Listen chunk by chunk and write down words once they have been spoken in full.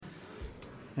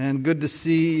and good to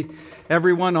see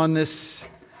everyone on this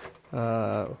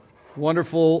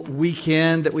wonderful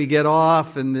weekend that we get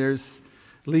off, and there's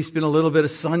at least been a little bit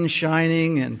of sun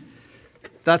shining, and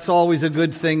that's always a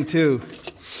good thing too.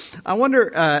 I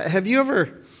wonder, have you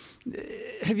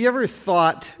ever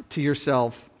thought to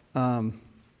yourself, I'm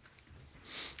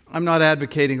not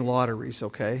advocating lotteries,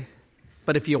 okay?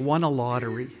 But if you won a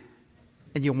lottery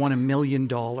and you won $1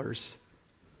 million or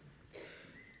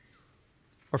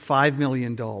 $5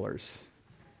 million or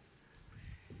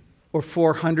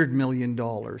 $400 million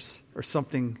or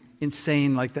something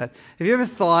insane like that, have you ever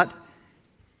thought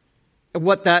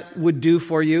what that would do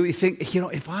for you? You think,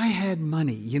 if I had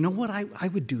money, you know what, I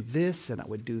would do this and I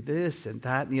would do this and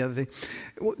that and the other thing.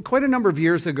 Quite a number of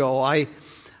years ago,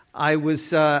 I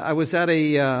was at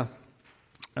a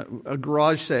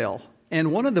garage sale,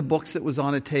 and one of the books that was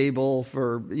on a table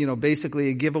for basically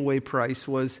a giveaway price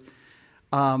was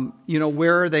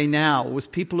Where Are They Now? It was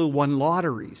people who won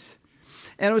lotteries.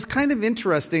 And it was kind of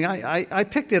interesting. I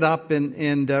picked it up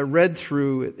and read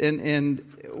through it. And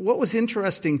what was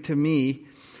interesting to me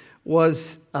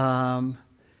was how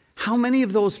many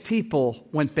of those people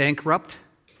went bankrupt?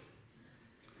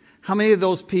 How many of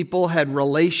those people had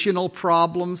relational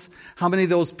problems? How many of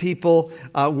those people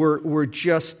were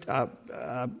just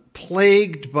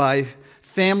plagued by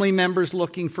family members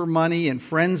looking for money and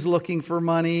friends looking for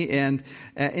money and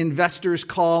investors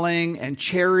calling and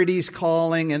charities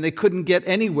calling, and they couldn't get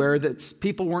anywhere, that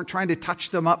people weren't trying to touch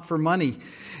them up for money.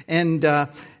 And, the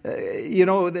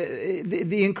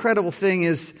incredible thing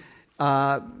is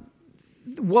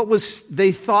what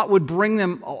they thought would bring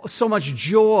them so much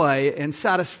joy and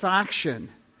satisfaction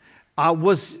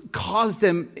caused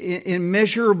them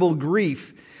immeasurable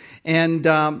grief. And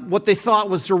what they thought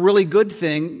was a really good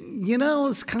thing,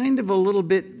 is kind of a little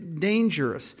bit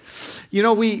dangerous.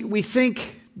 We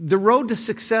think the road to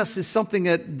success is something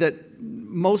that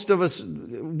most of us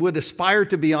would aspire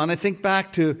to be on. I think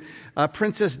back to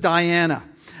Princess Diana.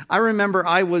 I remember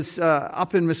I was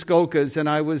up in Muskokas, and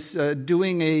I was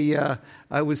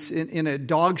I was in a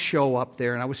dog show up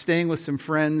there, and I was staying with some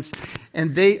friends,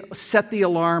 and they set the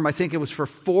alarm, I think it was for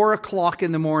 4 o'clock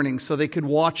in the morning, so they could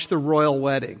watch the royal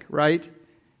wedding, right?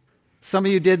 Some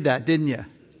of you did that, didn't you?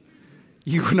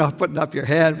 You were not putting up your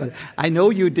hand, but I know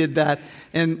you did that,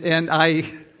 and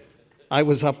I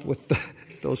was up with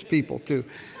those people too.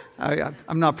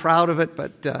 I'm not proud of it,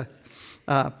 but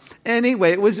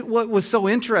anyway, what was so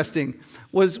interesting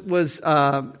was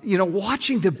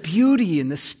watching the beauty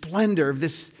and the splendor of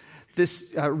this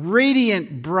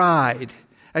radiant bride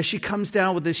as she comes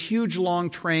down with this huge long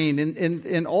train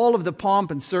and all of the pomp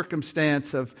and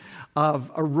circumstance of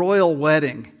a royal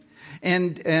wedding.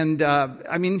 And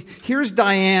here's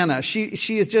Diana.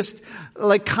 She is just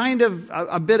like kind of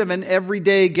a bit of an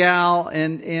everyday gal,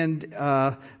 and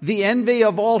the envy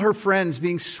of all her friends,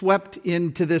 being swept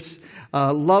into this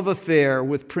love affair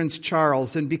with Prince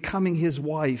Charles and becoming his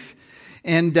wife.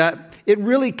 And it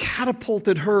really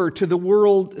catapulted her to the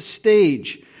world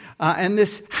stage. And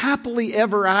this happily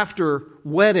ever after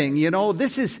wedding,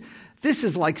 this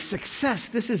is like success.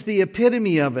 This is the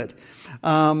epitome of it.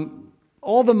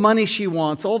 All the money she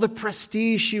wants, all the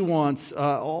prestige she wants,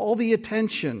 all the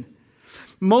attention.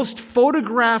 Most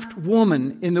photographed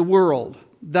woman in the world,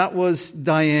 that was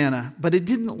Diana, but it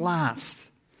didn't last.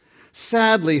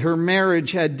 Sadly, her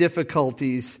marriage had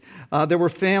difficulties. There were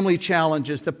family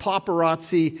challenges. The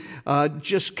paparazzi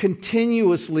just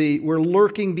continuously were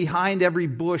lurking behind every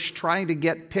bush trying to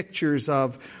get pictures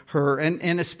of her,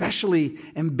 and especially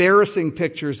embarrassing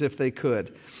pictures if they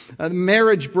could.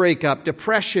 Marriage breakup,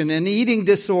 depression, an eating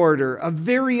disorder, a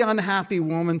very unhappy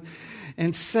woman,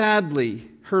 and sadly,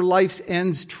 her life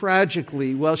ends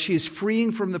tragically while she is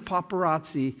freeing from the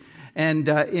paparazzi and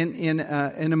in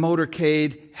a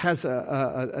motorcade has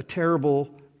a terrible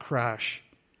crash.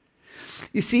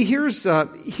 You see, here's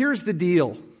the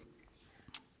deal.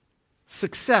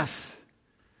 Success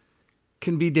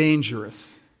can be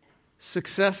dangerous.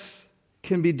 Success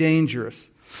can be dangerous.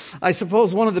 I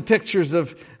suppose one of the pictures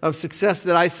of success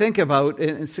that I think about,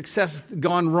 and success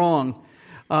gone wrong,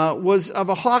 was of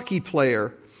a hockey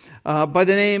player by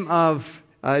the name of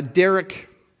Derek.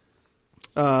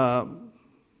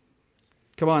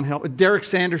 Derek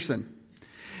Sanderson.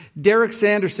 Derek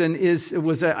Sanderson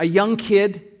was a young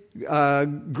kid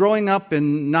growing up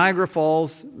in Niagara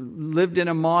Falls, lived in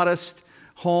a modest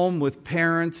home with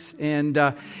parents, and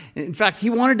in fact, he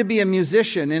wanted to be a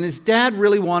musician, and his dad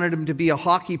really wanted him to be a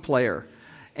hockey player,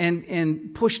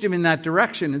 and pushed him in that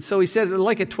direction. And so he said,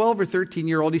 like a 12 or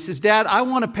 13-year-old, he says, "Dad, I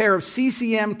want a pair of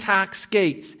CCM tack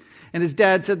skates." And his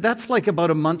dad said, "That's like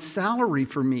about a month's salary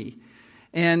for me."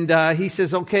 And he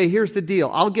says, okay, here's the deal.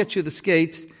 I'll get you the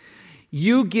skates.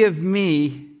 You give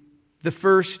me the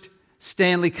first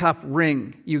Stanley Cup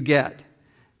ring you get.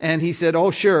 And he said,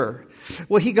 oh, sure.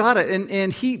 Well, he got it,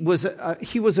 and he was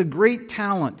a great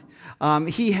talent.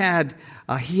 He had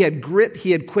grit,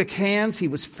 he had quick hands, he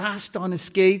was fast on his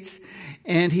skates,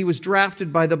 and he was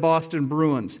drafted by the Boston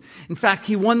Bruins. In fact,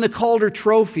 he won the Calder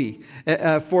Trophy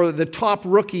for the top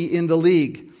rookie in the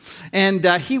league. And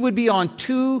he would be on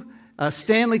 2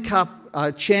 Stanley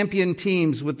Cup champion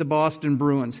teams with the Boston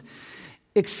Bruins.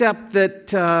 Except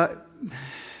that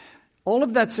all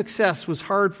of that success was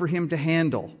hard for him to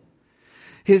handle.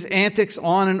 His antics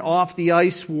on and off the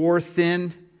ice wore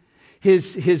thin.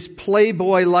 His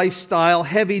playboy lifestyle,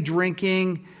 heavy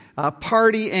drinking,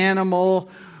 party animal,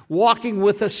 walking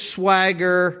with a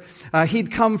swagger.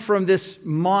 He'd come from this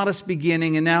modest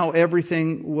beginning, and now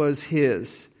everything was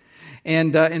his.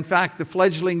 And in fact, the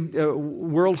fledgling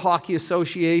World Hockey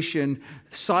Association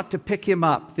sought to pick him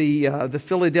up, the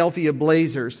Philadelphia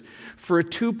Blazers, for a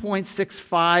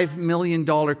 $2.65 million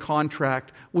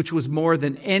contract, which was more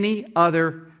than any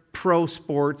other pro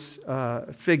sports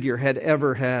figure had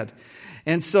ever had.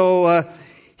 And so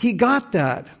he got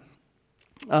that.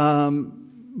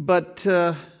 But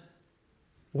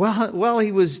while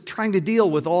he was trying to deal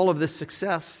with all of this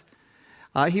success,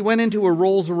 he went into a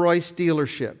Rolls-Royce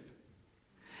dealership.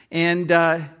 And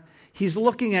he's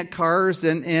looking at cars,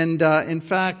 and in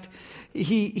fact,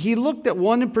 he looked at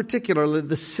one in particular,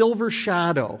 the Silver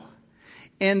Shadow.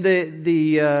 And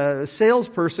the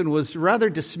salesperson was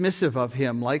rather dismissive of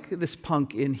him, like this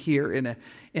punk in here in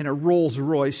a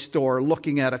Rolls-Royce store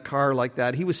looking at a car like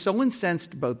that. He was so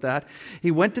incensed about that, he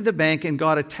went to the bank and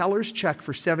got a teller's check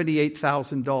for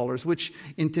 $78,000, which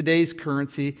in today's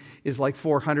currency is like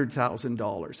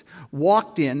 $400,000.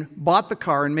 Walked in, bought the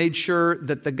car, and made sure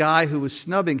that the guy who was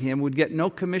snubbing him would get no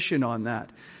commission on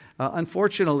that.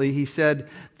 Unfortunately, he said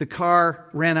the car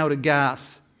ran out of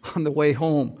gas on the way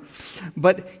home.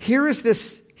 But here is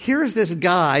this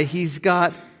guy. He's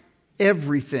got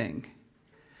everything.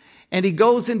 And he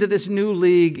goes into this new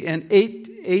league, and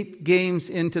eight games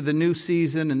into the new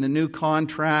season and the new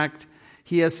contract,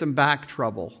 he has some back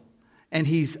trouble, and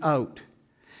he's out.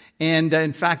 And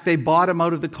in fact, they bought him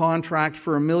out of the contract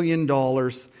for $1 million,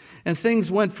 and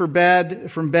things went from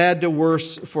bad to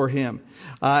worse for him.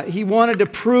 He wanted to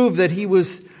prove that he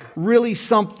was really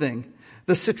something.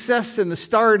 The success and the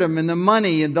stardom and the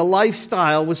money and the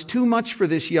lifestyle was too much for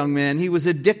this young man. He was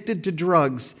addicted to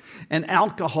drugs and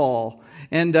alcohol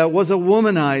and was a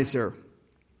womanizer.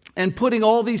 And putting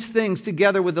all these things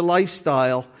together with the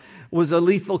lifestyle was a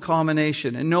lethal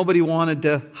combination, and nobody wanted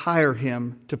to hire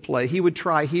him to play. He would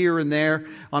try here and there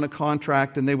on a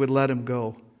contract, and they would let him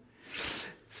go.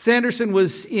 Sanderson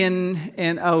was in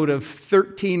and out of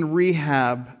 13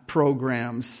 rehab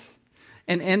programs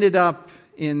and ended up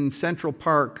in Central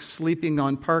Park, sleeping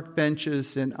on park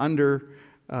benches and under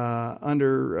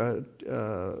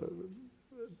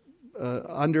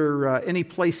any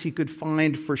place he could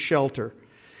find for shelter.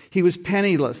 He was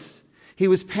penniless. He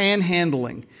was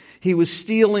panhandling. He was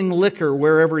stealing liquor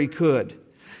wherever he could.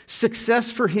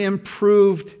 Success for him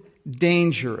proved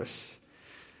dangerous.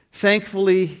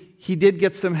 Thankfully, he did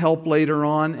get some help later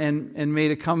on and made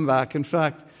a comeback. In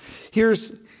fact,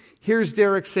 here's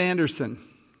Derek Sanderson.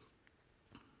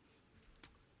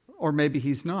 Or maybe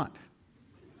he's not.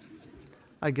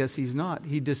 I guess he's not.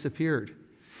 He disappeared.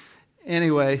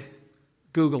 Anyway,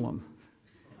 Google him.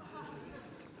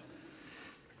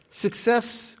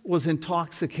 Success was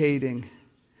intoxicating.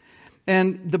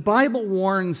 And the Bible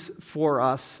warns for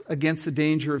us against the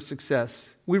danger of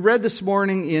success. We read this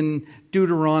morning in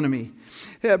Deuteronomy.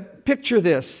 Picture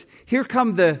this. Here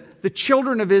come the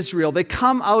children of Israel. They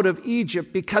come out of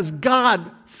Egypt because God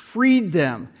freed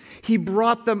them. He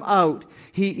brought them out.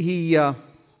 He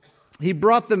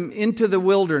brought them into the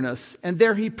wilderness, and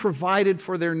there He provided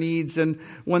for their needs. And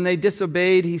when they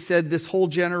disobeyed, He said, this whole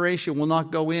generation will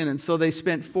not go in. And so they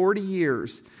spent 40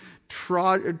 years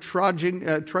trudging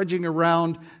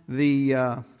around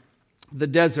the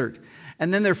desert.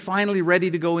 And then they're finally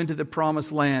ready to go into the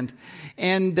promised land.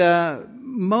 And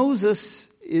Moses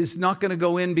is not going to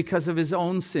go in because of his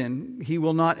own sin. He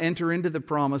will not enter into the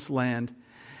promised land.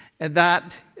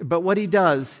 But what he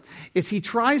does is he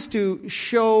tries to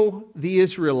show the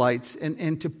Israelites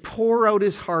and to pour out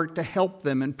his heart to help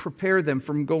them and prepare them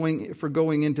for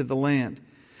going into the land.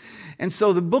 And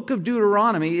so the book of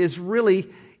Deuteronomy is really,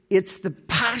 it's the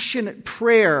passionate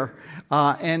prayer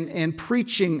and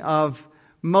preaching of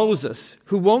Moses,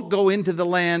 who won't go into the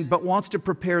land but wants to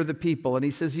prepare the people. And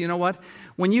he says, you know what?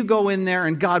 When you go in there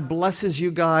and God blesses you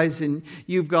guys and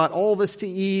you've got all this to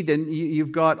eat and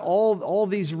you've got all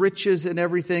these riches and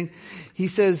everything, he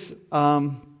says,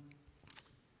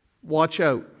 watch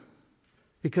out,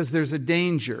 because there's a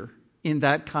danger in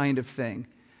that kind of thing.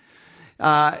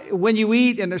 When you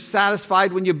eat and are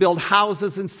satisfied, when you build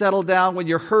houses and settle down, when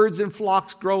your herds and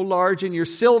flocks grow large and your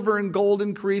silver and gold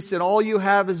increase and all you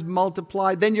have is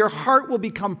multiplied, then your heart will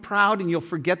become proud and you'll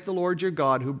forget the Lord your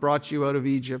God who brought you out of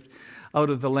Egypt, out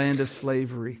of the land of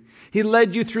slavery. He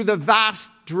led you through the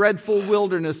vast, dreadful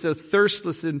wilderness of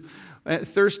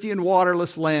thirsty and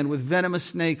waterless land with venomous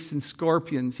snakes and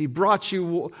scorpions. He brought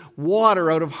you water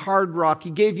out of hard rock.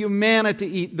 He gave you manna to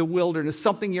eat in the wilderness,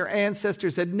 something your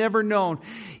ancestors had never known.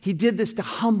 He did this to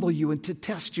humble you and to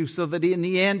test you so that in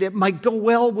the end it might go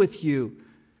well with you.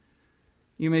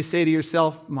 You may say to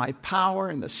yourself, my power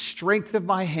and the strength of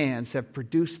my hands have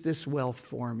produced this wealth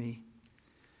for me.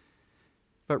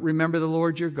 But remember the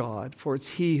Lord your God, for it's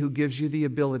He who gives you the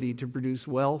ability to produce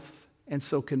wealth and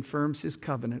so confirms His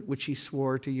covenant, which He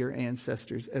swore to your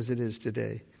ancestors as it is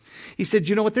today. He said,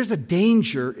 you know what? There's a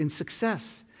danger in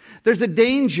success. There's a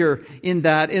danger in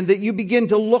that you begin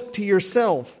to look to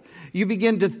yourself. You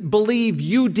begin to believe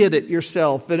you did it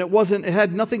yourself, and it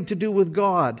had nothing to do with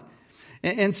God.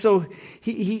 And so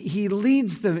he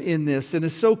leads them in this and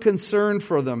is so concerned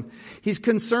for them. He's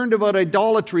concerned about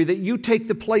idolatry, that you take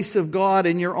the place of God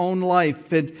in your own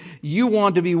life and you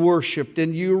want to be worshipped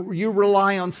and you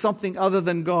rely on something other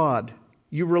than God.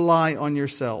 You rely on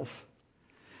yourself.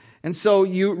 And so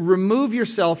you remove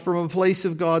yourself from a place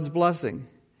of God's blessing.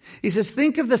 He says,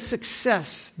 think of the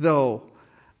success, though,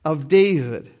 of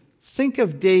David. Think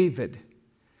of David.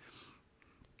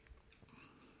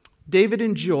 David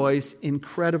enjoys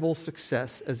incredible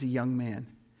success as a young man.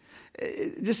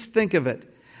 Just think of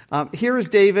it. Here is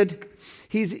David.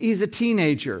 He's a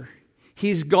teenager.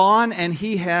 He's gone and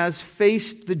he has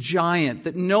faced the giant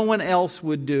that no one else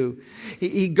would do.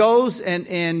 He goes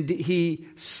and he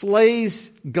slays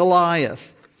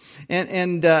Goliath.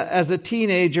 And as a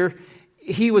teenager,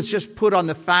 he was just put on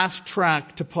the fast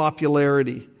track to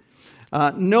popularity.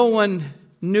 No one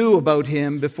knew about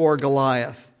him before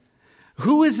Goliath.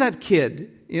 Who is that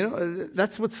kid? You know,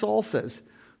 that's what Saul says.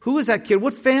 Who is that kid?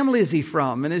 What family is he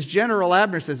from? And his general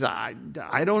Abner says, I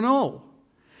don't know.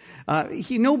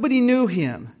 Nobody knew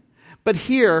him. But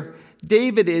here,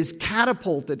 David is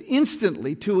catapulted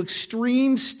instantly to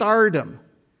extreme stardom.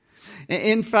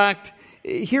 In fact,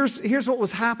 here's what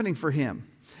was happening for him.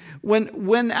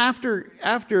 When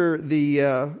after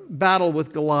the battle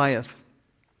with Goliath,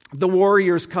 the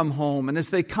warriors come home, and as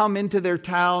they come into their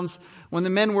towns, when the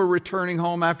men were returning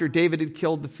home after David had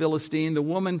killed the Philistine, the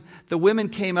women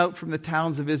came out from the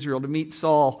towns of Israel to meet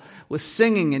Saul with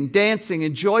singing and dancing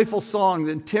and joyful songs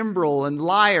and timbrel and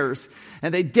lyres.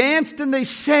 And they danced and they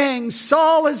sang,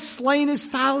 Saul has slain his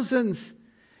thousands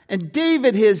and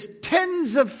David his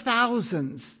tens of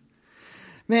thousands.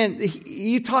 Man,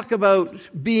 you talk about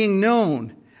being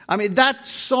known. I mean, that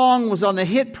song was on the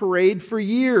hit parade for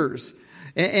years.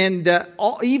 And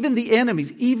even the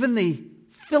enemies, even the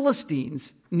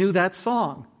Philistines knew that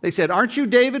song. They said, aren't you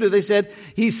David? Or they said,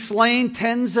 he's slain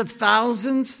tens of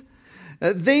thousands.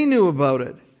 They knew about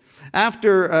it.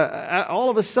 After all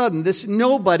of a sudden, this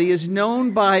nobody is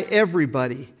known by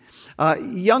everybody.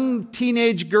 Young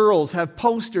teenage girls have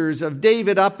posters of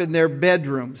David up in their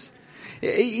bedrooms.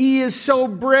 He is so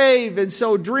brave and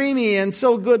so dreamy and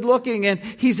so good looking, and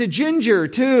he's a ginger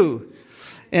too.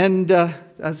 And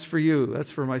that's for you.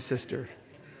 That's for my sister.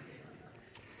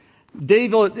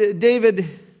 David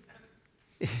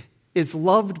is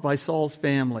loved by Saul's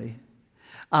family.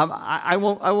 I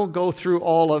won't go through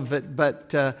all of it,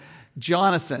 but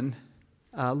Jonathan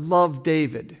loved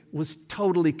David, was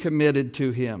totally committed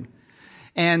to him.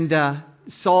 And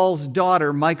Saul's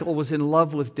daughter, Michal, was in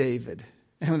love with David.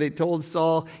 And when they told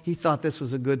Saul, he thought this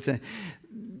was a good thing.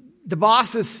 The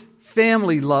boss's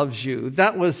family loves you.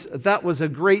 That was a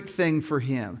great thing for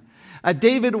him.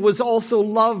 David was also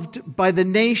loved by the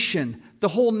nation. The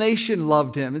whole nation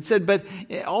loved him. It said, but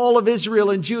all of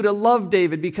Israel and Judah loved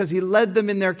David because he led them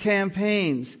in their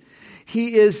campaigns.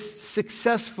 He is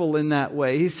successful in that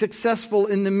way. He's successful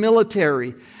in the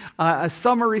military. A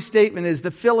summary statement is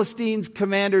the Philistines'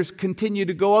 commanders continued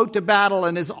to go out to battle,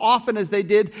 and as often as they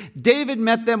did, David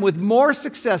met them with more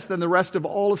success than the rest of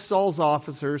all of Saul's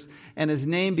officers, and his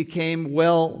name became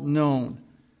well known.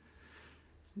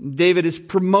 David is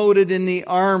promoted in the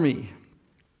army.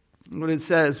 What it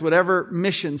says, whatever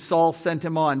mission Saul sent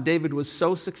him on, David was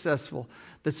so successful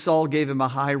that Saul gave him a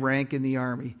high rank in the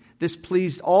army. This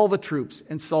pleased all the troops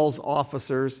and Saul's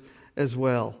officers as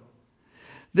well.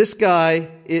 This guy,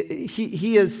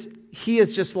 he is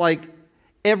just like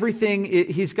everything.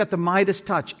 He's got the Midas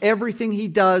touch. Everything he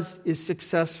does is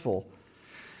successful.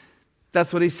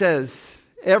 That's what he says.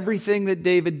 Everything that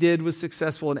David did was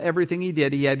successful, and everything he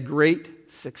did, he had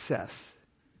great success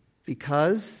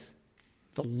because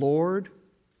the Lord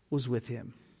was with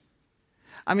him.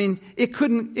 I mean, it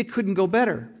couldn't go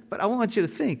better. But I want you to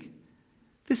think,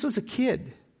 this was a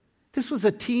kid. This was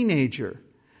a teenager.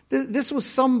 This was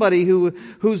somebody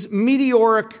whose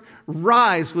meteoric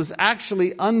rise was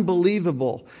actually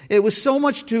unbelievable. It was so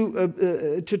much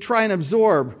to try and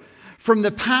absorb. From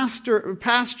the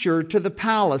pasture to the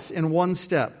palace in one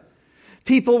step.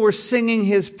 People were singing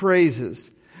his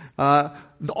praises.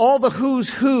 All the who's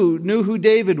who knew who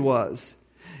David was.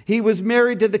 He was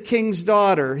married to the king's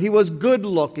daughter. He was good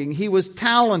looking. He was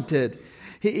talented.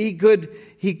 He could.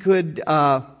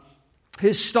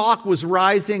 His stock was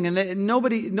rising, and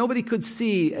nobody could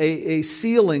see a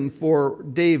ceiling for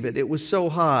David. It was so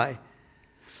high.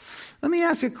 Let me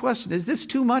ask you a question. Is this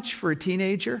too much for a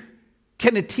teenager?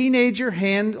 Can a teenager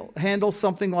handle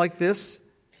something like this?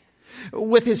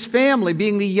 With his family,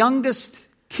 being the youngest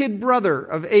kid brother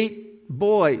of 8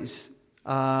 boys,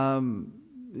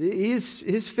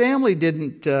 his family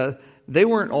didn't. They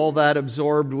weren't all that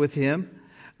absorbed with him.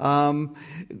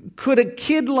 Could a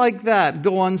kid like that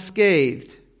go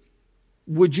unscathed?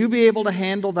 Would you be able to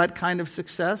handle that kind of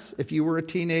success if you were a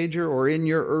teenager or in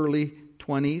your early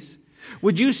 20s?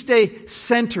 Would you stay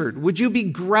centered? Would you be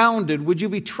grounded? Would you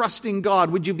be trusting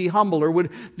God? Would you be humble? Or would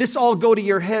this all go to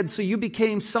your head so you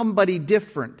became somebody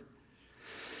different?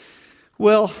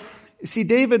 Well, see,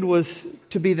 David was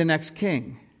to be the next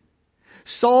king.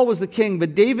 Saul was the king,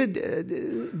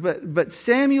 but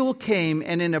Samuel came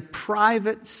and in a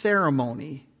private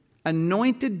ceremony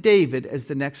anointed David as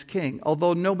the next king,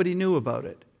 although nobody knew about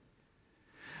it.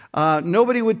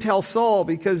 Nobody would tell Saul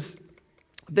because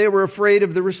they were afraid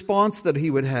of the response that he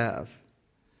would have.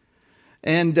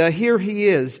 And here he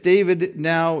is. David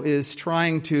now is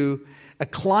trying to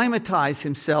acclimatize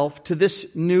himself to this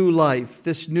new life,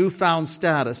 this newfound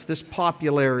status, this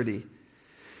popularity.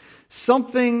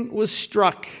 Something was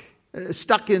stuck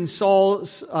in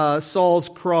Saul's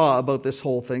craw about this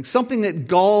whole thing. Something that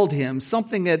galled him.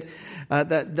 Something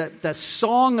that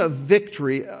song of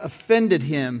victory offended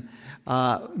him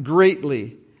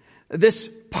greatly. This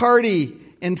party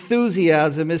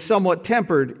enthusiasm is somewhat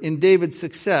tempered in David's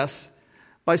success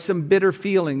by some bitter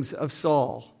feelings of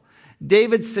Saul.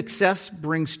 David's success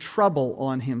brings trouble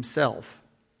on himself.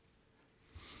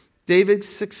 David's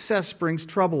success brings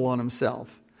trouble on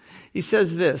himself. He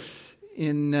says this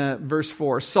in verse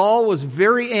 4. Saul was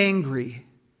very angry.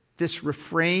 This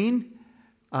refrain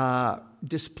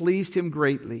displeased him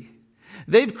greatly.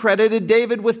 They've credited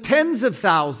David with tens of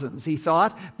thousands, he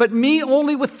thought, but me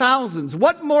only with thousands.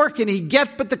 What more can he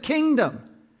get but the kingdom?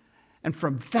 And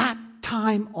from that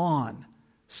time on,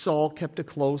 Saul kept a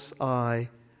close eye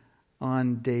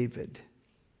on David.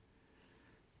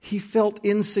 He felt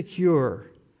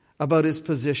insecure about his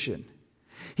position.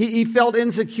 He felt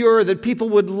insecure that people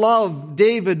would love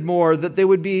David more, that there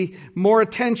would be more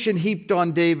attention heaped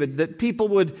on David, that people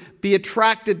would be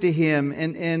attracted to him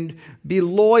and be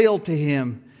loyal to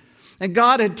him. And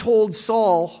God had told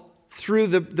Saul through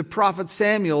the prophet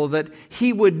Samuel that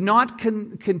he would not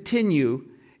continue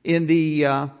in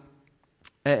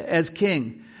as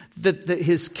king, that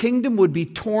his kingdom would be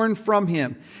torn from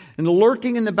him. And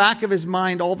lurking in the back of his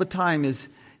mind all the time is,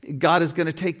 God is going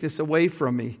to take this away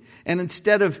from me. And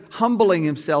instead of humbling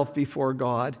himself before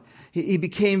God, he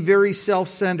became very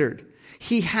self-centered.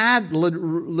 He had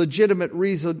legitimate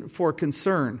reason for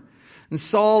concern. And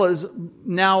Saul is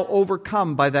now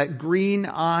overcome by that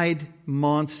green-eyed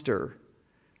monster.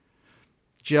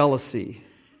 Jealousy.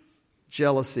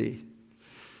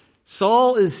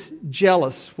 Saul is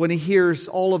jealous when he hears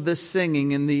all of this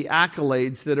singing and the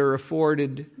accolades that are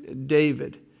afforded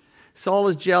David. Saul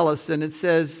is jealous, and it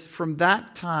says from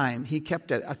that time he kept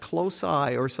a close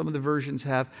eye, or some of the versions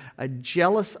have a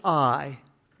jealous eye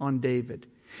on David.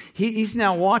 He's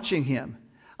now watching him.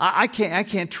 I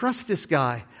can't trust this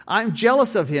guy. I'm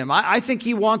jealous of him. I think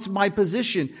he wants my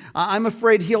position. I'm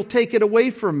afraid he'll take it away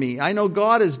from me. I know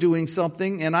God is doing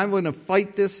something, and I'm going to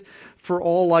fight this for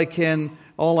all I can,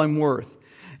 all I'm worth.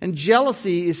 And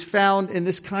jealousy is found in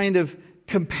this kind of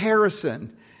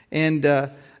comparison and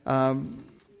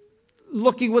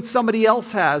looking what somebody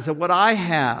else has at what I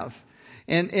have.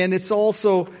 And it's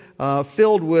also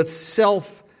filled with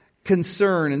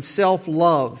self-concern and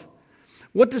self-love.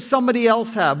 What does somebody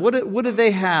else have? What do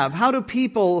they have? How do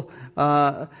people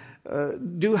love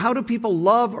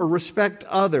or respect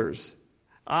others?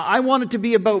 I want it to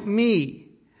be about me.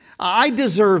 I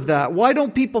deserve that. Why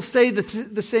don't people say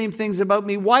the same things about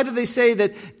me? Why do they say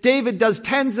that David does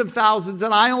tens of thousands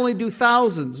and I only do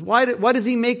thousands? Why does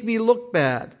he make me look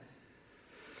bad?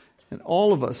 And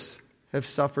all of us have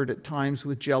suffered at times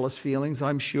with jealous feelings,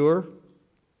 I'm sure.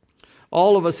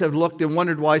 All of us have looked and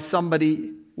wondered why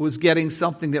somebody was getting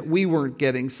something that we weren't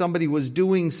getting. Somebody was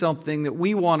doing something that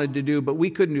we wanted to do, but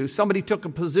we couldn't do. Somebody took a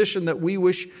position that we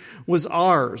wish was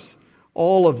ours.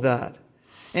 All of that.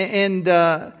 And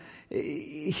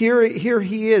here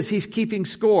he is. He's keeping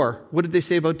score. What did they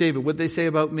say about David? What did they say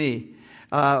about me?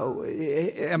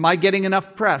 Am I getting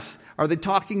enough press? Are they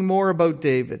talking more about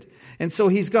David? And so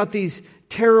he's got these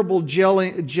terrible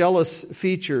jealous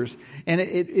features, and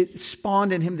it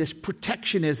spawned in him this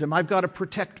protectionism. I've got to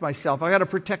protect myself. I've got to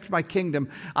protect my kingdom.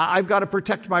 I've got to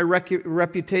protect my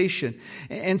reputation.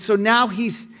 And so now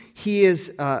he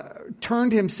has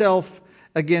turned himself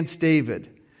against David.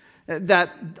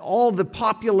 That all the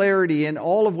popularity and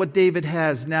all of what David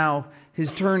has now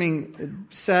is turning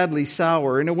sadly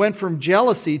sour. And it went from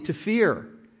jealousy to fear.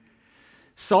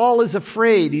 Saul is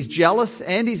afraid. He's jealous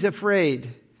and he's afraid.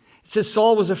 It says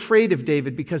Saul was afraid of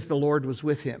David because the Lord was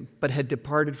with him, but had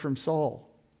departed from Saul.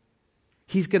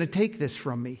 He's going to take this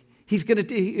from me.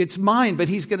 It's mine, but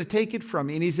he's going to take it from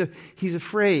me. And he's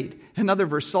afraid. Another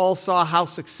verse, Saul saw how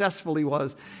successful he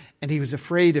was, and he was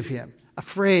afraid of him.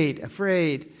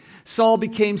 Afraid. Saul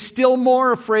became still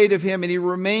more afraid of him, and he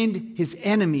remained his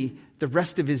enemy the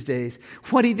rest of his days.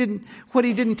 What he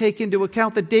didn't take into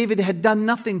account, that David had done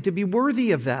nothing to be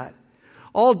worthy of that.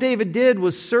 All David did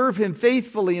was serve him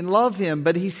faithfully and love him,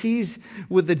 but he sees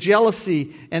with the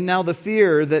jealousy and now the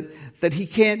fear that he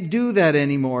can't do that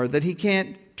anymore, that he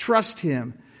can't trust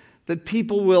him, that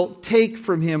people will take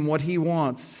from him what he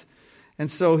wants.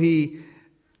 And so he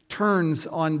turns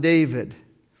on David.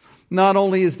 Not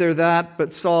only is there that,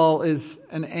 but Saul is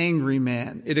an angry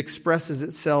man. It expresses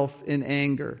itself in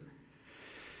anger.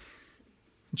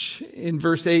 In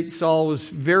verse 8, Saul was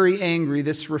very angry.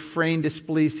 This refrain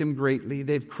displeased him greatly.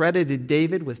 They've credited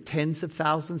David with tens of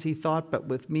thousands, he thought, but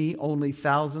with me only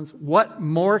thousands. What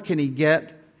more can he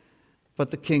get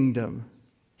but the kingdom?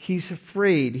 He's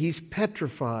afraid. He's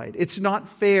petrified. It's not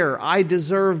fair. I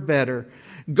deserve better.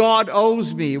 God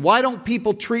owes me. Why don't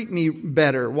people treat me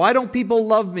better? Why don't people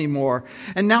love me more?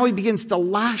 And now he begins to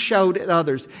lash out at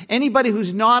others. Anybody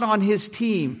who's not on his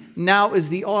team now is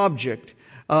the object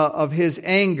of his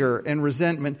anger and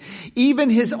resentment. Even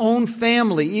his own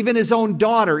family, even his own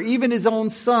daughter, even his own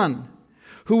son,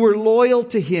 who were loyal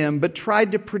to him but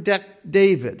tried to protect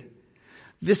David.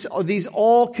 These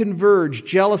all converge,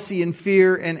 jealousy and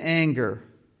fear and anger.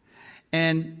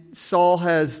 And Saul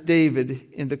has David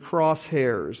in the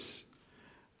crosshairs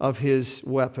of his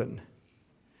weapon.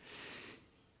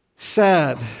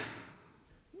 Sad.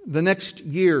 The next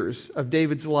years of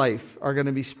David's life are going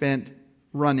to be spent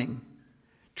running,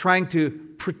 trying to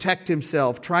protect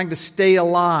himself, trying to stay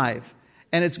alive.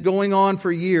 And it's going on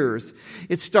for years.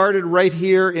 It started right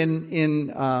here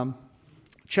in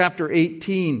chapter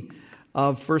 18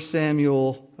 of 1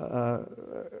 Samuel.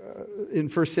 In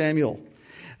 1 Samuel.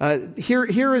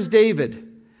 Here is David.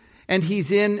 And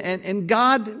he's in, and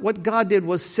God, what God did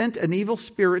was sent an evil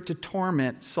spirit to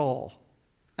torment Saul.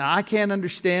 Now, I can't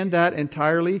understand that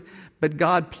entirely, but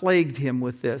God plagued him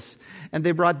with this. And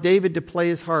they brought David to play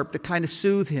his harp to kind of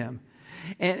soothe him.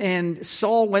 And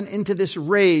Saul went into this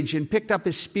rage and picked up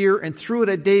his spear and threw it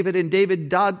at David. And David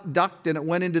ducked and it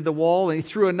went into the wall. And he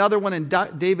threw another one and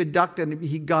David ducked and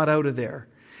he got out of there.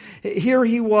 Here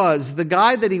he was, the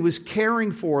guy that he was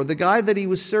caring for, the guy that he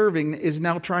was serving is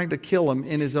now trying to kill him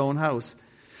in his own house.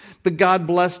 But God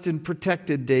blessed and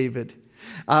protected David.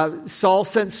 Saul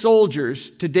sent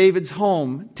soldiers to David's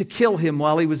home to kill him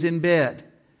while he was in bed.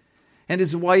 And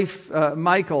his wife,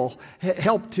 Michal,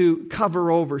 helped to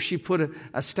cover over. She put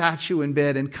a statue in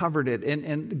bed and covered it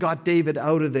and got David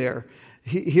out of there.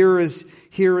 Here is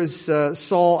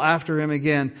Saul after him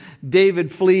again.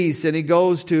 David flees and he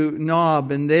goes to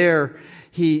Nob, and there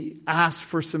he asks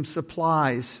for some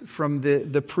supplies from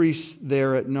the priests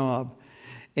there at Nob.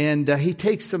 And he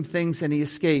takes some things and he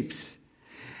escapes.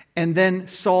 And then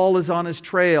Saul is on his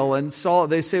trail, and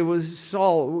they say, "Well,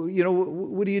 Saul,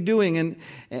 what are you doing?"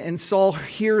 And Saul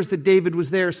hears that David was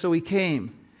there, so he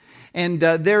came. And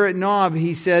there at Nob,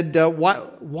 he said,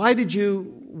 "Why did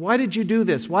you do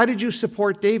this? Why did you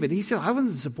support David?" He said, "I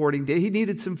wasn't supporting David. He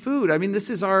needed some food. I mean, this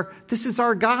is our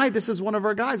guy. This is one of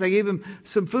our guys. I gave him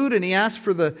some food," and he asked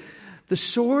for the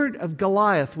sword of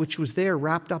Goliath, which was there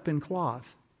wrapped up in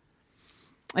cloth.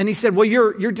 And he said, well,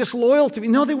 you're disloyal to me.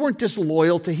 No, they weren't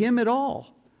disloyal to him at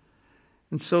all.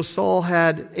 And so Saul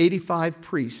had 85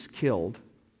 priests killed,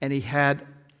 and he had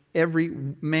every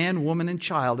man, woman, and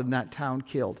child in that town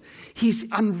killed. He's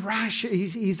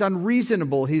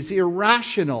unreasonable. He's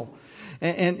irrational.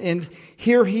 And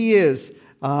here he is.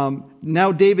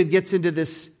 Now David gets into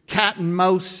this cat and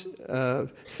mouse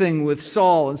thing with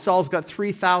Saul. And Saul's got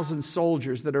 3,000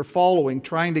 soldiers that are following,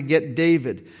 trying to get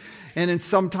David. And then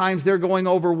sometimes they're going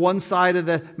over one side of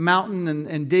the mountain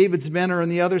and David's men are on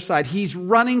the other side. He's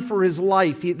running for his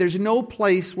life. There's no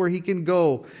place where he can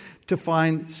go to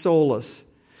find solace.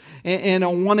 And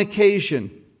on one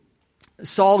occasion,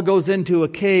 Saul goes into a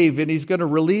cave and he's going to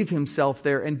relieve himself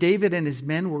there. And David and his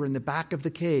men were in the back of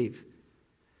the cave.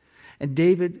 And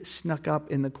David snuck up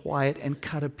in the quiet and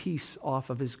cut a piece off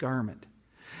of his garment.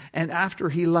 And after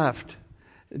he left,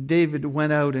 David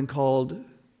went out and called,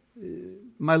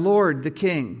 "My lord, the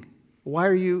king, why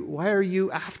are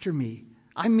you after me?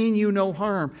 I mean you no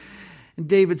harm." And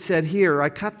David said, "Here, I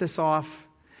cut this off."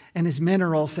 And his men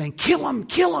are all saying, "Kill him,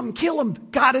 kill him, kill him.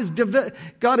 God has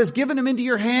given him into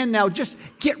your hand now. Just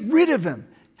get rid of him.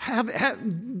 Have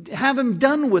him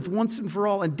done with once and for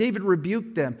all." And David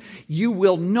rebuked them. "You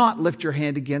will not lift your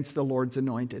hand against the Lord's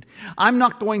anointed. I'm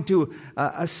not going to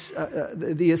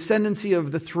the ascendancy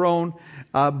of the throne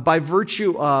by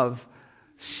virtue of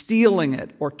stealing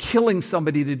it or killing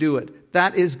somebody to do it.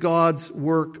 That is God's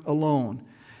work alone."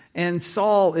 And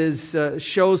Saul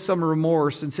shows some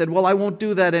remorse and said, "Well, I won't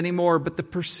do that anymore." But the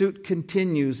pursuit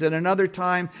continues. And another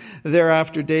time they're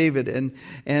after David.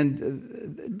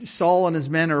 And Saul and his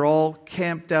men are all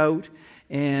camped out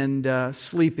and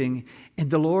sleeping. And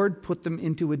the Lord put them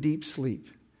into a deep sleep.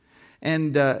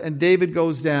 And David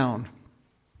goes down.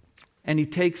 And he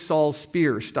takes Saul's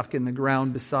spear stuck in the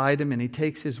ground beside him. And he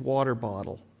takes his water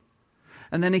bottle.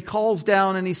 And then he calls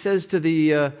down and he says to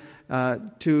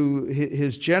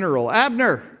his general,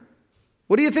 "Abner,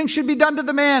 what do you think should be done to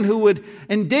the man who would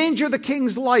endanger the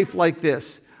king's life like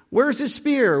this? Where's his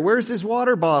spear? Where's his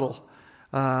water bottle?"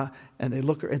 And they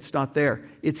look, it's not there.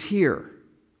 "It's here."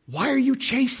 "Why are you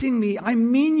chasing me? I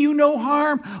mean you no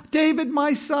harm." "David,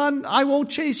 my son, I won't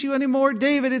chase you anymore.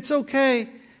 David, it's okay."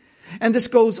 And this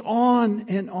goes on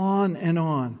and on and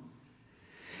on.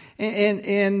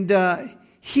 And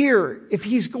here, if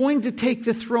he's going to take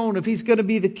the throne, if he's going to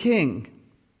be the king,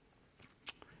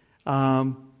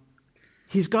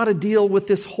 he's got to deal with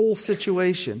this whole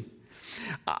situation.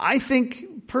 I think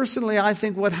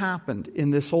what happened in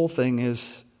this whole thing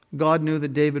is God knew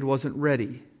that David wasn't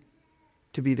ready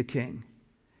to be the king.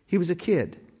 He was a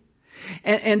kid.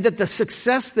 And that the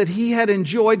success that he had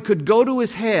enjoyed could go to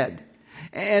his head,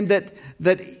 and that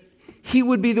he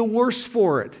would be the worse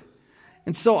for it.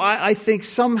 And so I think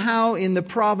somehow in the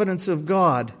providence of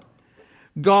God,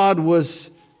 God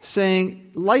was saying,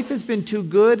 life has been too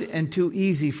good and too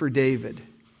easy for David.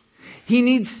 He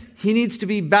needs to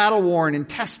be battle-worn and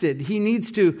tested. He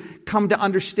needs to come to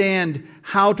understand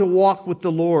how to walk with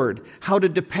the Lord, how to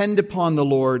depend upon the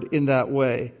Lord in that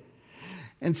way.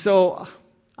 And so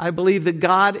I believe that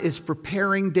God is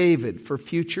preparing David for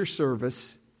future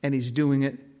service, and he's doing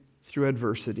it through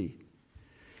adversity.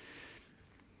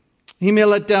 He may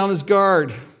let down his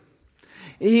guard.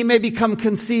 He may become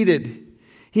conceited.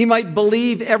 He might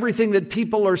believe everything that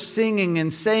people are singing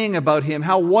and saying about him,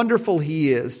 how wonderful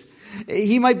he is.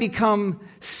 He might become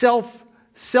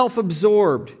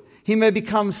self-absorbed. He may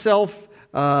become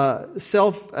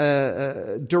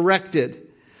self-directed,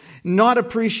 not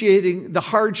appreciating the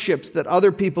hardships that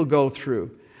other people go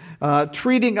through,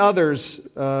 treating others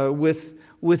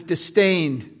with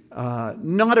disdain,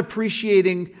 not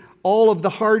appreciating all of the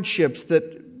hardships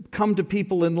that come to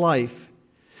people in life.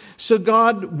 So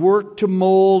God worked to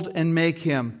mold and make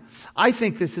him. I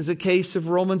think this is a case of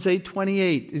Romans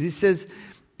 8:28. He says,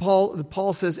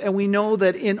 Paul says, "And we know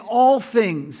that in all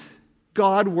things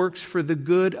God works for the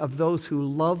good of those who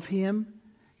love him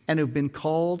and have been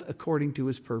called according to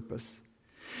his purpose."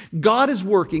 God is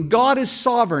working. God is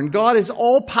sovereign. God is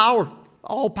all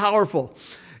powerful.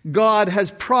 God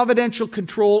has providential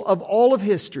control of all of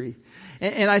history.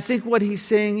 And I think what he's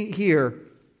saying here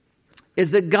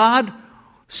is that God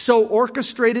so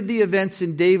orchestrated the events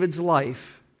in David's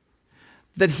life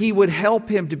that he would help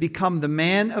him to become the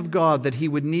man of God that he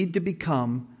would need to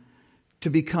become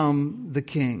the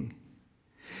king.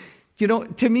 You know,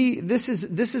 to me, this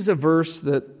is a verse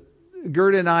that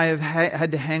Gerda and I have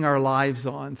had to hang our lives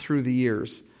on through the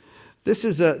years. This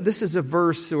is a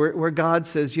verse where God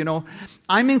says, you know,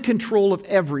 I'm in control of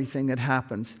everything that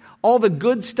happens. All the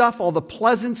good stuff, all the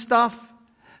pleasant stuff,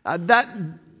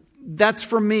 that's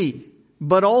for me.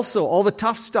 but also all the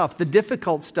tough stuff, the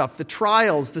difficult stuff, the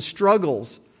trials, the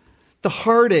struggles, the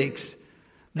heartaches.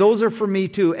 Those are for me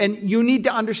too. And you need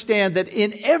to understand that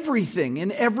in everything,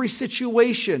 in every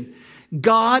situation,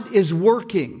 God is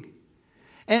working.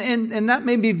 And that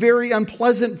may be very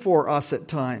unpleasant for us at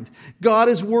times. God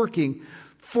is working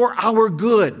for our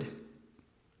good.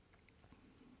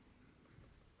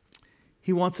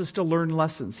 He wants us to learn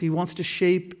lessons. He wants to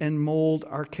shape and mold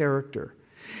our character.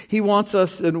 He wants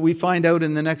us, and we find out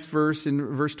in the next verse, in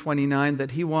verse 29,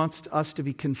 that He wants us to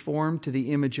be conformed to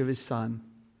the image of His Son.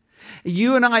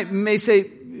 You and I may say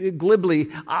glibly,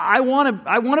 I want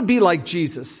to be like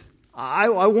Jesus. I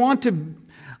want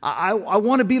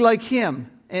to be like Him.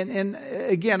 And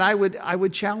again, I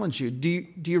would challenge you. Do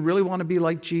you really want to be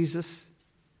like Jesus?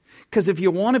 Because if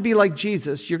you want to be like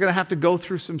Jesus, you're going to have to go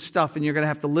through some stuff, and you're going to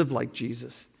have to live like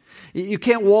Jesus. You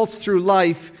can't waltz through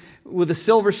life with a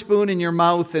silver spoon in your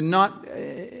mouth and not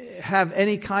have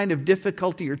any kind of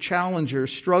difficulty or challenge or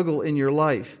struggle in your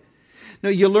life. No,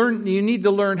 you need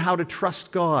to learn how to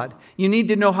trust God. You need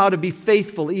to know how to be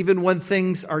faithful even when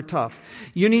things are tough.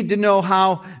 You need to know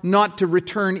how not to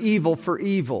return evil for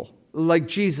evil like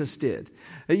Jesus did.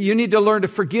 You need to learn to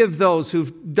forgive those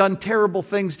who've done terrible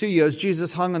things to you, as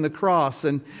Jesus hung on the cross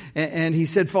and He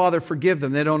said, Father, forgive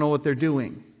them. They don't know what they're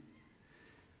doing.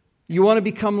 You want to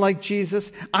become like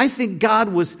Jesus? I think God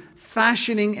was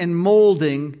fashioning and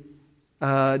molding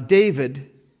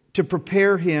David to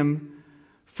prepare him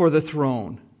for the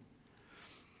throne.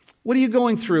 What are you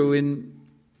going through in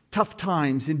tough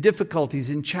times, in difficulties,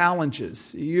 in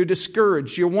challenges? You're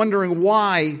discouraged. You're wondering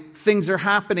why things are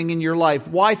happening in your life,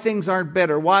 why things aren't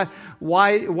better, why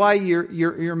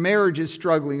your marriage is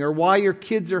struggling, or why your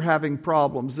kids are having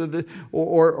problems,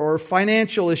 or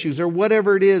financial issues, or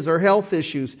whatever it is, or health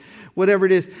issues, whatever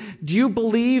it is. Do you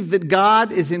believe that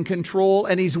God is in control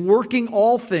and He's working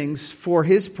all things for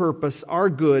His purpose, our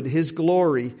good, His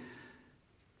glory?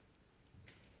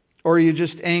 Or are you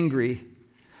just angry?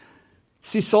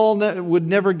 See, Saul would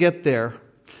never get there.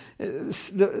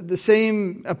 The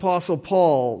same Apostle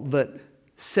Paul that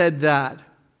said that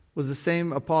was the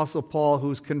same Apostle Paul who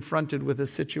was confronted with a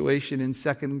situation in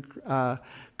 2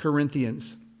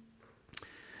 Corinthians.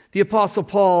 The Apostle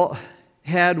Paul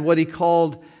had what he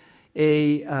called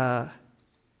a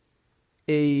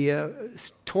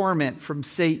torment from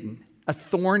Satan, a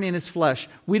thorn in his flesh.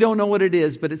 We don't know what it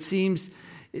is, but it seems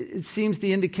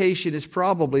the indication is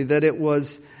probably that it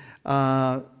was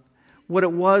what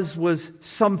it was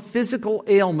some physical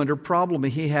ailment or problem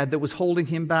he had that was holding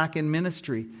him back in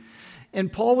ministry.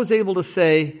 And Paul was able to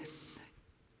say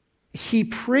he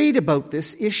prayed about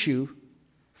this issue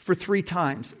for 3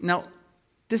 times. Now,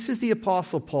 this is the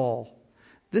Apostle Paul.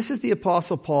 This is the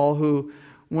Apostle Paul who,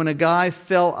 when a guy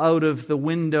fell out of the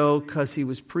window because he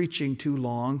was preaching too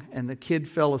long and the kid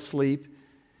fell asleep,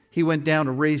 he went down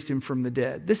and raised him from the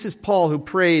dead. This is Paul who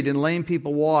prayed and lame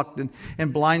people walked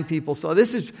and blind people saw.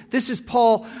 This is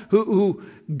Paul who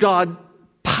God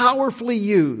powerfully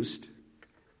used.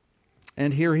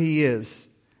 And here he is.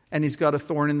 And he's got a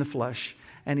thorn in the flesh.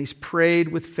 And he's prayed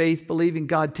with faith, believing,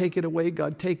 God, take it away,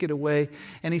 God, take it away.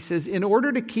 And he says, in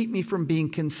order to keep me from being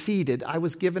conceited, I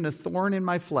was given a thorn in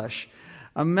my flesh,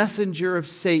 a messenger of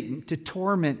Satan to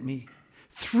torment me.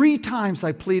 3 times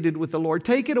I pleaded with the Lord,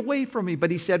 take it away from me.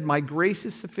 But He said, my grace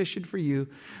is sufficient for you.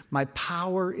 My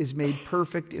power is made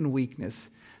perfect in weakness.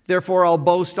 Therefore, I'll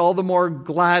boast all the more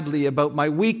gladly about my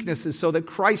weaknesses so that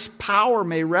Christ's power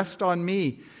may rest on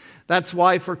me. That's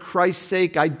why, for Christ's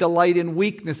sake, I delight in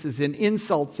weaknesses, in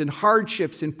insults, in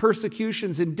hardships, in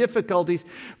persecutions, in difficulties.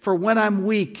 For when I'm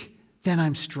weak, then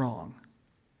I'm strong.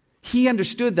 He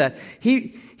understood that.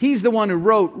 He's the one who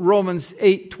wrote Romans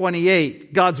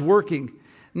 8:28. God's working.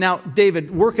 Now,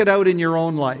 David, work it out in your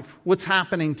own life. What's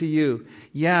happening to you?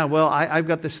 Yeah, well, I've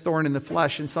got this thorn in the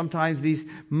flesh, and sometimes these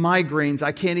migraines,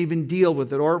 I can't even deal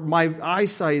with it, or my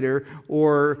eyesight,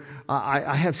 or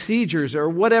I have seizures, or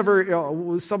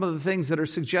whatever, some of the things that are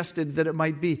suggested that it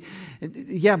might be.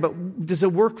 Yeah, but does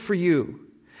it work for you?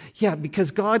 Yeah,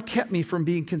 because God kept me from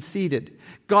being conceited.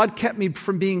 God kept me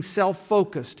from being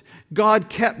self-focused. God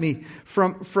kept me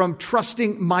from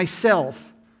trusting myself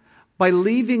by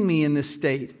leaving me in this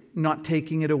state, not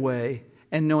taking it away,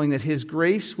 and knowing that His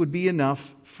grace would be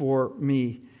enough for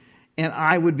me. And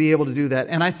I would be able to do that.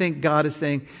 And I think God is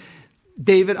saying,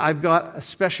 David, I've got a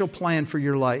special plan for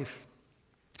your life.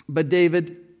 But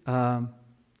David,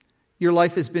 your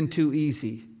life has been too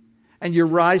easy. And your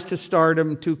rise to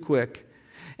stardom too quick.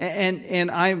 And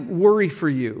I worry for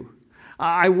you.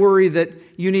 I worry that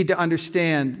you need to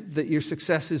understand that your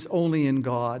success is only in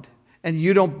God. and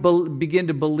you don't begin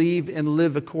to believe and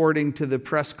live according to the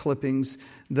press clippings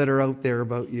that are out there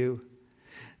about you.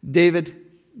 David,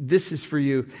 this is for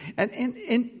you.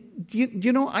 And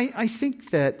you know, I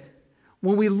think that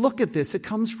when we look at this, it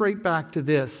comes right back to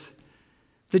this,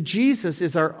 that Jesus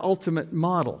is our ultimate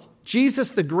model.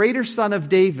 Jesus, the greater son of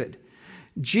David.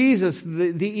 Jesus,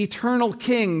 the eternal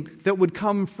king that would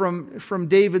come from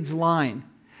David's line.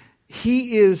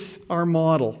 He is our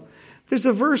model. There's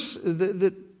a verse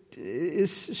that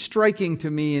is striking to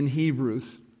me in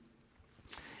Hebrews.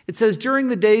 It says, during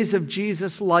the days of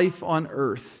Jesus' life on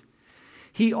earth,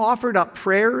 he offered up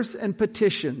prayers and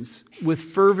petitions with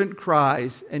fervent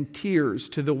cries and tears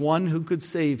to the one who could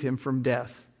save him from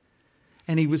death.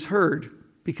 And he was heard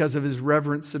because of his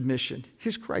reverent submission.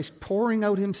 Here's Christ pouring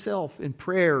out himself in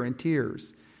prayer and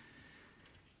tears.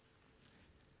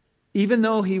 Even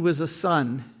though he was a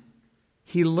son,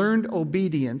 he learned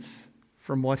obedience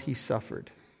from what he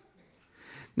suffered.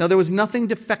 Now, there was nothing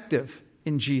defective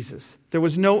in Jesus. There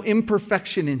was no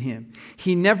imperfection in him.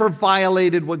 He never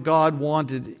violated what God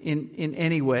wanted in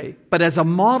any way. But as a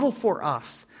model for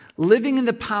us, living in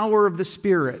the power of the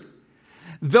Spirit,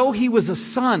 though he was a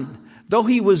son, though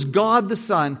he was God the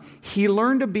Son, he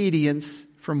learned obedience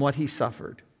from what he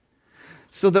suffered.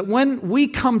 So that when we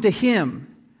come to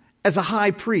him as a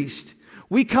high priest,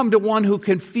 we come to one who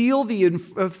can feel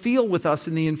with us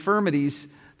in the infirmities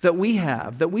that we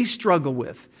have, that we struggle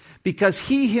with, because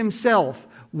he himself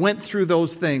went through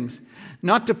those things,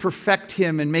 not to perfect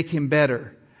him and make him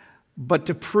better, but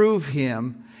to prove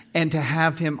him and to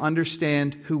have him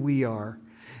understand who we are.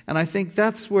 And I think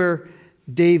that's where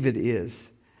David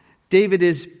is. David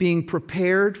is being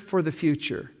prepared for the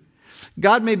future.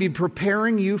 God may be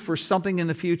preparing you for something in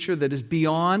the future that is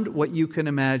beyond what you can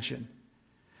imagine.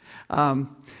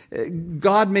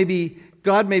 God may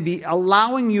be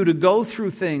allowing you to go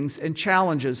through things and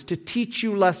challenges to teach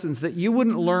you lessons that you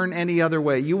wouldn't learn any other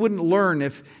way. You wouldn't learn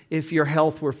if your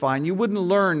health were fine. You wouldn't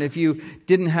learn if you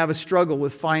didn't have a struggle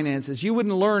with finances. You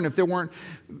wouldn't learn if there weren't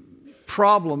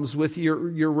problems with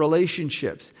your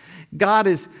relationships. God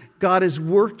is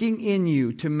working in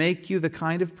you to make you the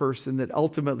kind of person that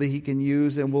ultimately he can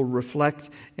use and will reflect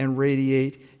and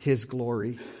radiate his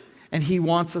glory. And he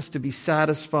wants us to be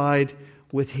satisfied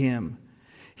with him.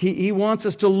 He wants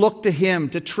us to look to him,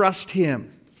 to trust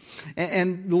him.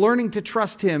 And learning to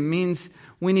trust him means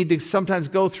we need to sometimes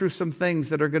go through some things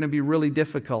that are going to be really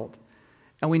difficult.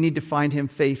 And we need to find him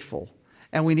faithful.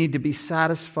 And we need to be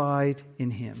satisfied in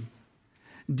him.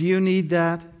 Do you need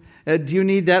that? Do you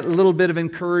need that little bit of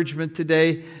encouragement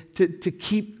today to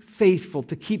keep faithful,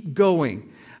 to keep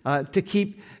going,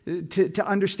 to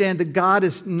understand that God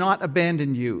has not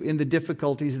abandoned you in the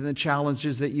difficulties and the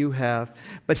challenges that you have,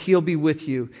 but he'll be with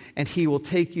you and he will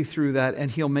take you through that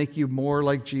and he'll make you more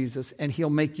like Jesus and he'll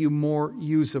make you more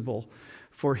usable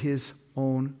for his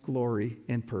own glory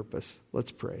and purpose.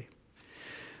 Let's pray.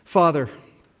 Father,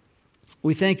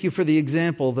 we thank you for the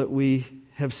example that we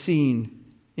have seen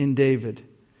in David.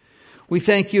 We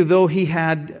thank you, though he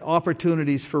had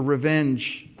opportunities for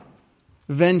revenge,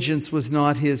 vengeance was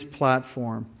not his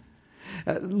platform.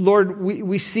 Lord,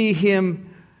 we see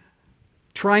him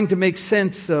trying to make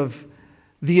sense of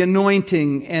the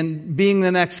anointing and being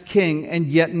the next king, and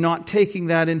yet not taking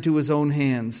that into his own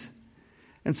hands.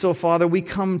 And so, Father, we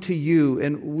come to you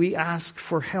and we ask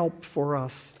for help for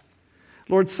us.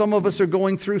 Lord, some of us are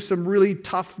going through some really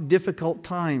tough, difficult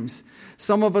times.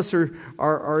 Some of us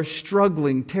are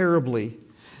struggling terribly.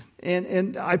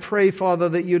 And I pray, Father,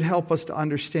 that you'd help us to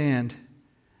understand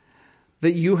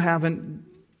that you haven't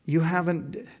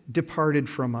departed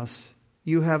from us.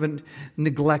 You haven't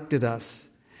neglected us.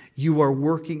 You are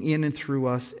working in and through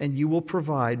us, and you will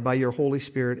provide by your Holy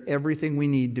Spirit everything we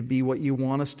need to be what you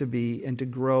want us to be and to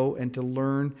grow and to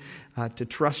learn, to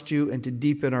trust you and to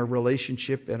deepen our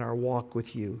relationship and our walk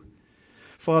with you.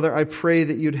 Father, I pray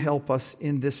that you'd help us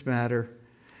in this matter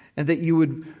and that you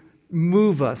would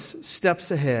move us steps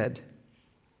ahead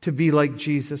to be like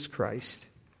Jesus Christ,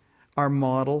 our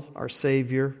model, our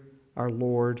Savior, our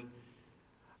Lord,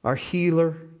 our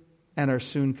healer, and our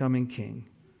soon-coming King.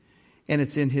 And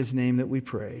it's in his name that we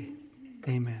pray.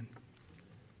 Amen.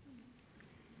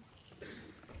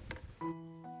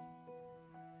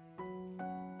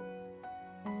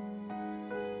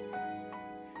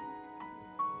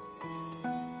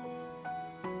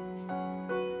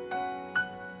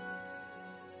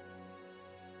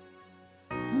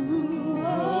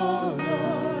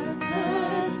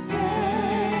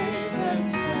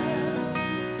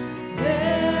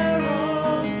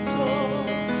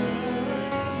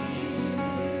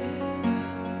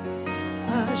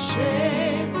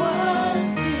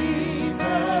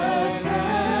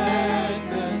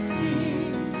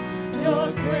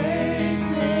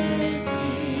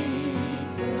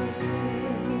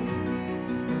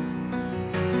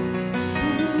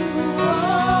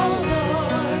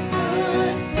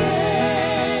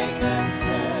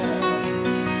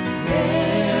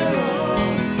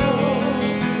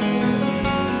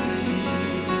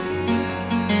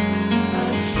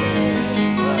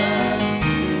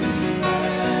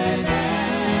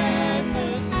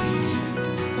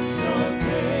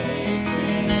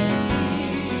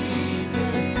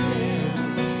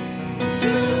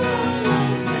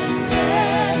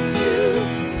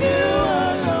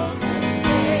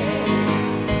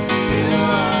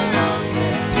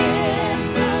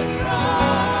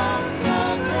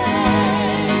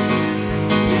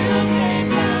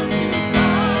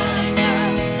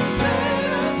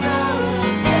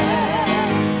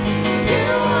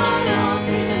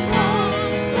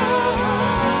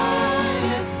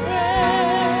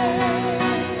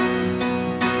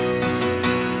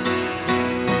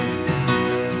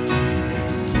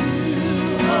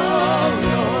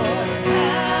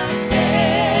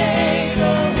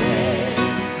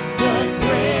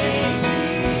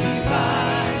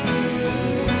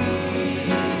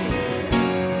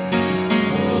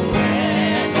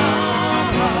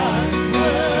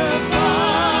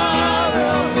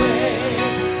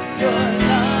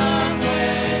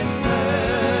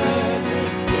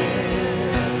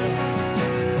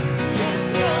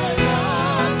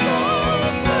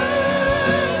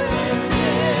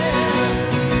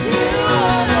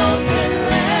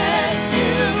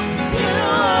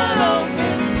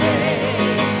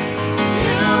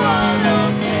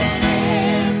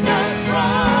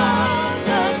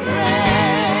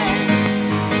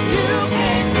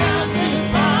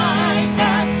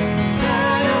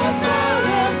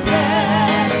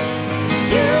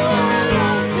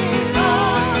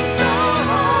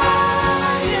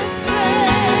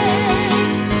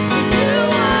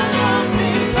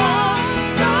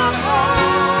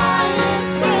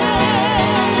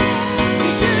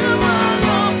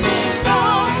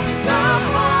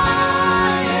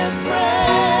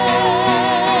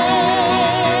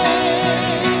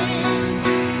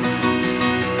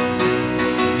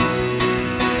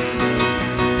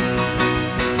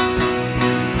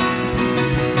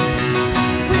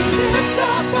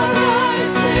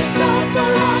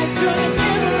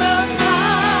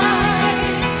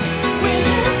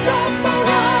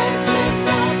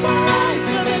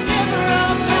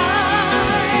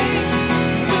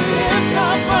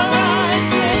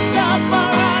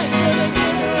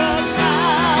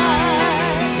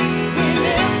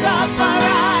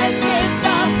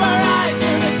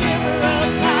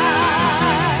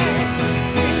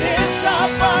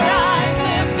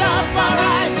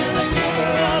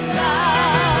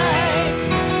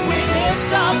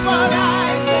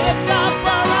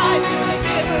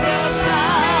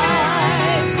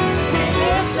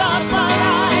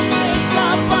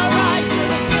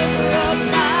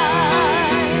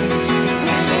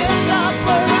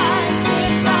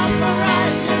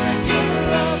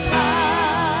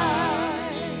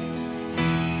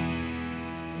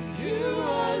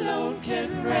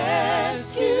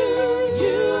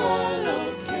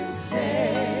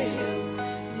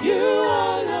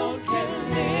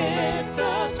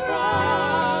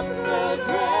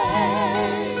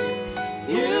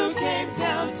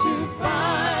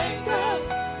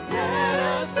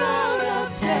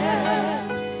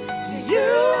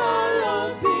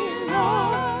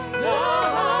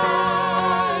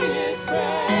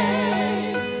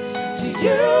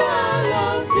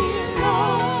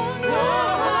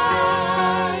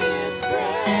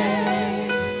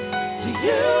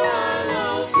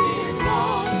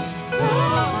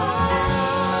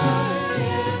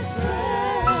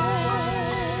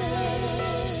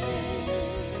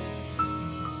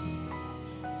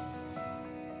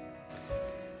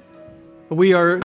 we are